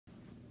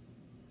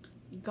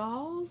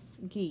Gauls,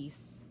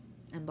 Geese,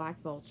 and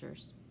Black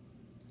Vultures.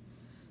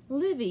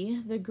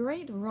 Livy, the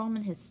great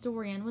Roman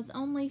historian, was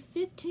only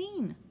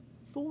 15,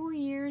 4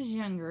 years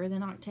younger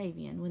than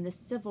Octavian, when the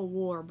civil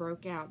war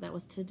broke out that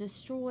was to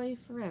destroy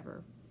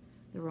forever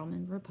the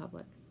Roman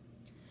Republic.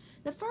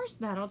 The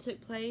first battle took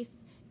place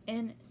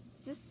in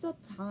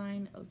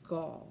Cisalpine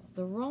Gaul,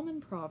 the Roman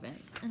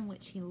province in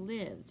which he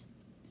lived.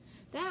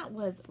 That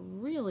was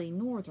really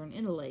northern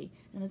Italy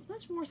and was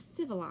much more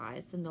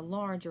civilized than the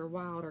larger,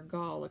 wilder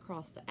Gaul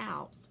across the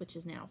Alps, which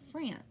is now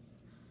France.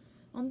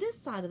 On this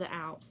side of the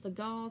Alps, the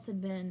Gauls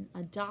had been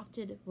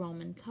adopted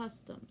Roman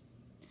customs.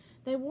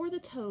 They wore the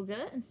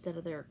toga instead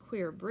of their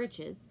queer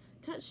breeches,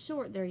 cut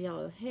short their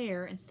yellow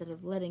hair instead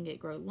of letting it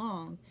grow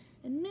long,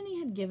 and many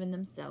had given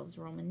themselves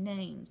Roman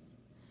names.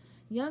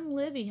 Young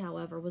Livy,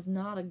 however, was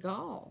not a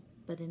Gaul,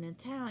 but an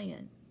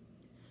Italian.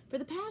 For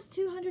the past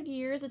 200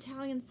 years,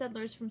 Italian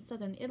settlers from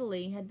southern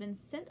Italy had been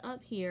sent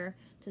up here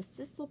to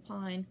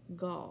Cisalpine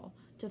Gaul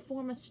to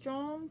form a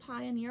strong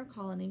pioneer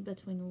colony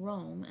between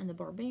Rome and the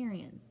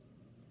barbarians.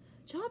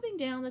 Chopping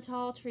down the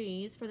tall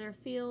trees for their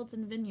fields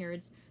and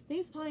vineyards,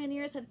 these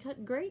pioneers had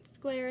cut great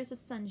squares of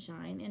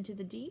sunshine into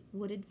the deep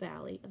wooded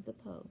valley of the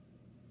Po.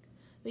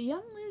 But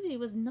young Livy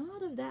was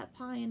not of that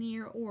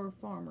pioneer or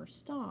farmer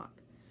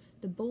stock.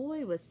 The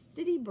boy was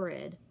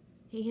city-bred.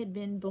 He had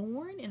been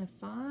born in a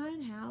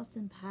fine house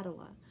in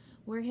Padua,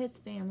 where his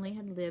family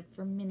had lived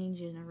for many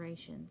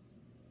generations.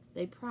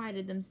 They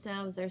prided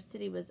themselves their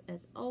city was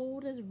as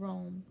old as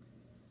Rome.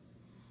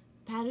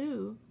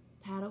 Padua,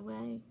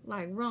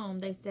 like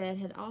Rome, they said,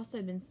 had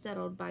also been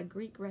settled by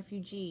Greek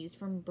refugees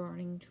from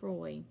burning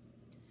Troy.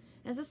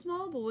 As a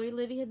small boy,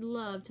 Livy had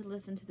loved to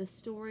listen to the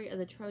story of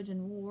the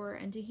Trojan War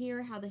and to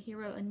hear how the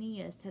hero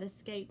Aeneas had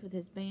escaped with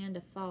his band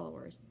of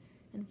followers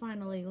and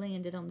finally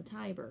landed on the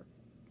Tiber.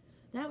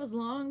 That was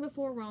long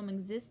before Rome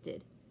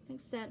existed,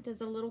 except as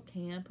a little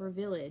camp or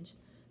village,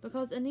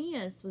 because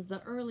Aeneas was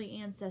the early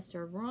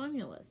ancestor of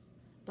Romulus,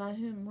 by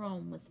whom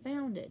Rome was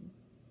founded.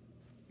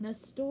 The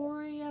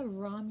story of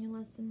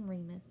Romulus and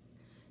Remus.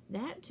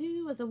 That,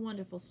 too, was a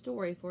wonderful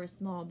story for a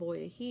small boy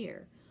to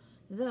hear,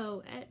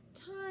 though at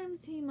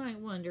times he might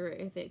wonder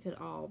if it could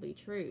all be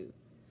true.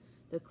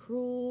 The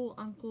cruel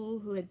uncle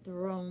who had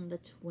thrown the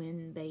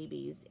twin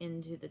babies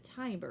into the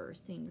Tiber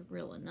seemed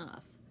real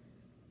enough.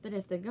 But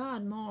if the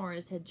god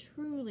Mars had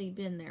truly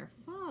been their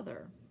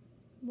father,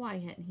 why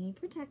hadn't he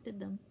protected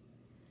them?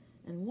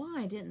 And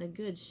why didn't the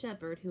good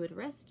shepherd who had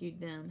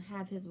rescued them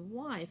have his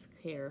wife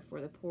care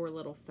for the poor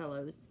little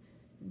fellows,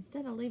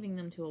 instead of leaving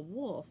them to a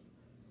wolf?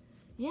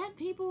 Yet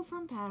people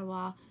from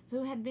Padua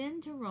who had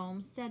been to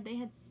Rome said they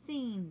had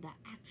seen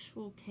the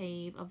actual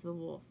cave of the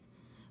wolf,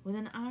 with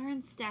an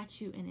iron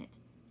statue in it,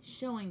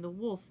 showing the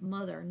wolf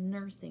mother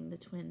nursing the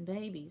twin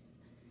babies.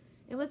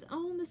 It was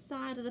on the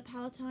side of the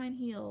Palatine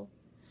Hill.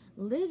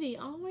 Livy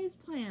always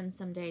planned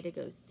some day to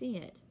go see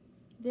it.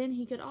 Then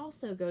he could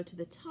also go to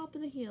the top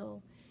of the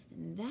hill,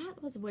 and that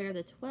was where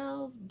the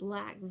 12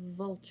 black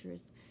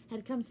vultures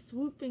had come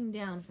swooping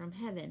down from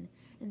heaven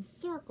and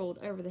circled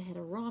over the head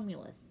of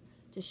Romulus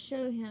to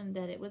show him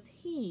that it was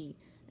he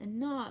and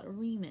not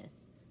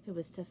Remus who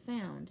was to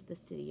found the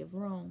city of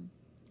Rome.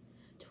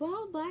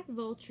 12 black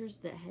vultures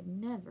that had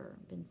never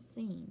been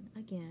seen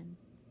again.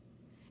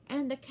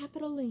 And the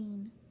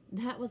Capitoline.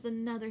 That was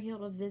another hill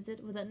to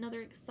visit with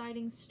another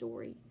exciting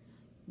story.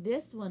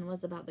 This one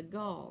was about the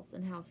Gauls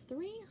and how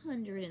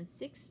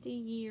 360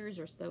 years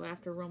or so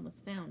after Rome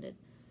was founded,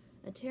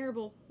 a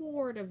terrible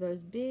horde of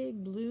those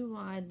big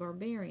blue-eyed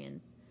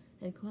barbarians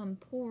had come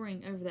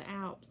pouring over the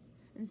Alps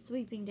and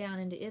sweeping down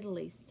into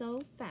Italy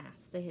so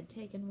fast they had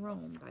taken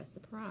Rome by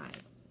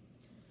surprise.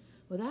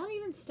 Without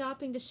even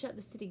stopping to shut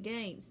the city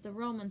gates, the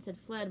Romans had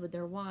fled with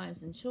their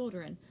wives and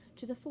children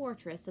to the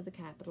fortress of the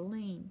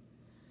Capitoline.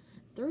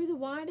 Through the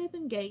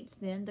wide-open gates,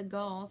 then, the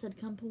Gauls had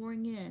come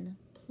pouring in,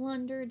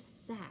 plundered,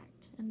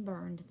 sacked, and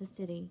burned the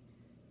city,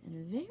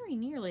 and very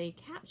nearly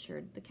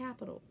captured the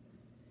capital.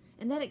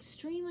 In that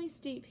extremely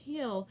steep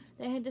hill,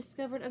 they had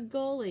discovered a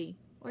gully,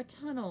 or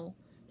tunnel,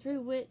 through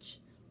which,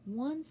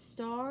 one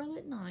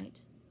starlit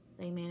night,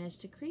 they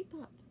managed to creep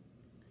up,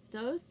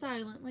 so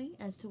silently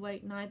as to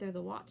wake neither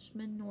the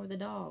watchmen nor the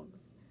dogs.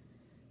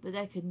 But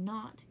they could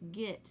not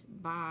get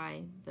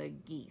by the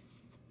geese.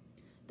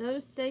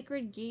 Those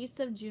sacred geese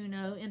of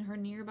Juno in her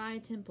nearby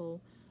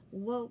temple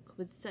woke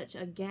with such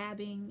a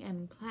gabbing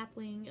and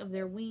clapping of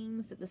their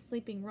wings that the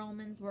sleeping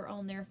Romans were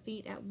on their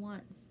feet at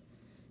once.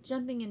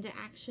 Jumping into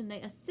action, they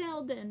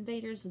assailed the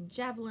invaders with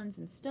javelins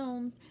and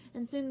stones,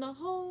 and soon the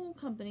whole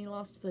company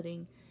lost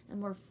footing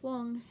and were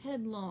flung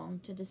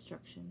headlong to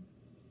destruction.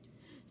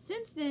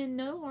 Since then,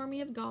 no army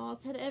of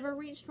Gauls had ever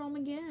reached Rome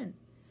again.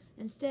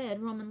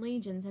 Instead, Roman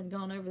legions had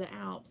gone over the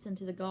Alps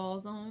into the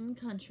Gauls' own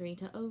country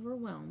to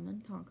overwhelm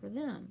and conquer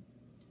them.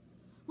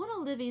 One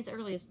of Livy's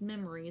earliest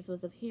memories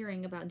was of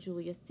hearing about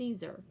Julius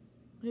Caesar,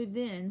 who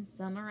then,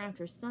 summer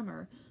after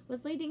summer,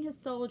 was leading his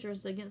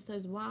soldiers against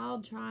those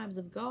wild tribes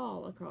of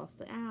Gaul across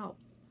the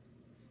Alps.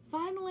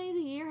 Finally, the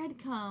year had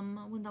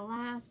come when the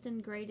last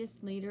and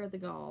greatest leader of the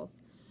Gauls,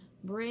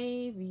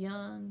 brave,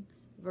 young,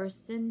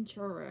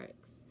 Vercingetorix,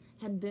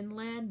 had been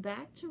led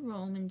back to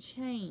Rome in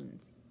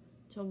chains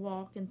to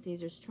walk in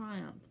Caesar's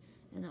triumph,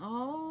 and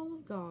all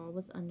of Gaul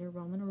was under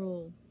Roman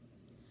rule.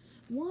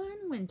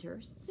 One winter,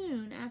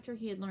 soon after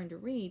he had learned to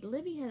read,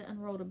 Livy had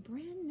unrolled a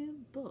brand new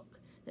book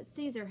that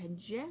Caesar had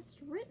just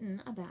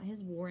written about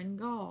his war in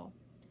Gaul.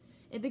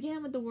 It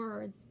began with the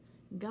words,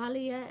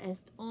 Gallia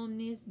est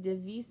omnis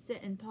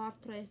divisa in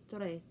partes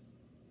tres.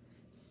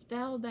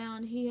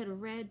 Spellbound, he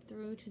had read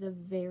through to the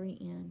very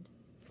end.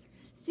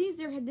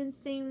 Caesar had then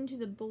seemed to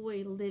the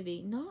boy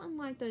Livy not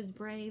unlike those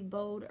brave,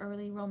 bold,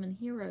 early Roman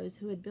heroes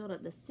who had built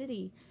up the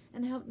city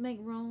and helped make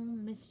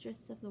Rome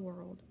mistress of the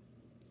world.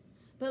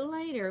 But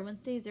later, when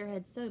Caesar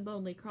had so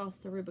boldly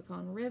crossed the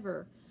Rubicon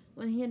River,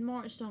 when he had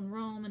marched on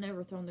Rome and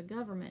overthrown the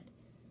government,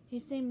 he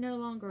seemed no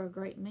longer a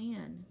great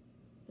man,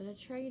 but a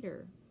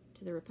traitor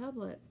to the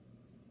Republic.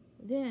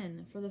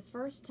 Then, for the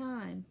first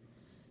time,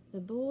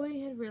 the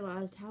boy had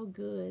realized how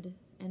good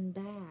and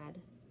bad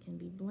can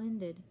be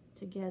blended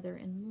together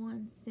in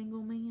one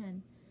single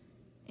man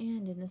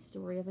and in the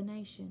story of a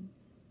nation.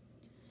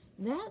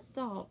 That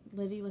thought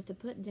Livy was to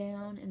put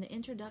down in the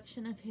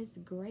introduction of his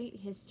great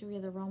history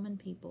of the Roman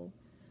people,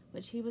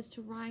 which he was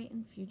to write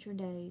in future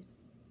days.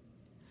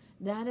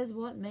 That is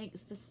what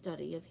makes the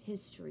study of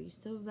history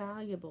so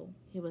valuable,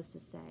 he was to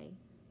say.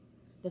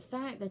 The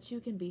fact that you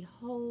can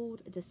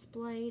behold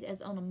displayed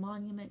as on a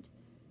monument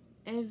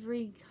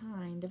every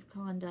kind of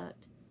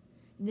conduct.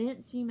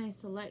 Thence you may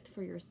select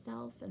for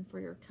yourself and for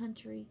your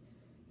country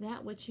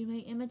that which you may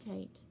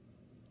imitate.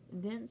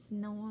 Thence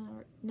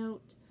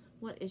note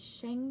what is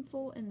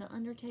shameful in the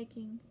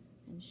undertaking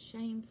and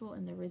shameful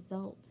in the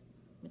result,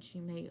 which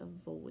you may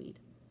avoid.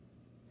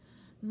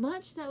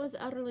 Much that was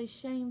utterly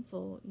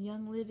shameful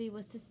young Livy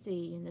was to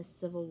see in this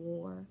civil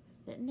war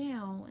that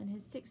now, in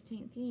his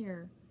 16th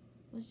year,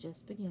 was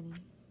just beginning.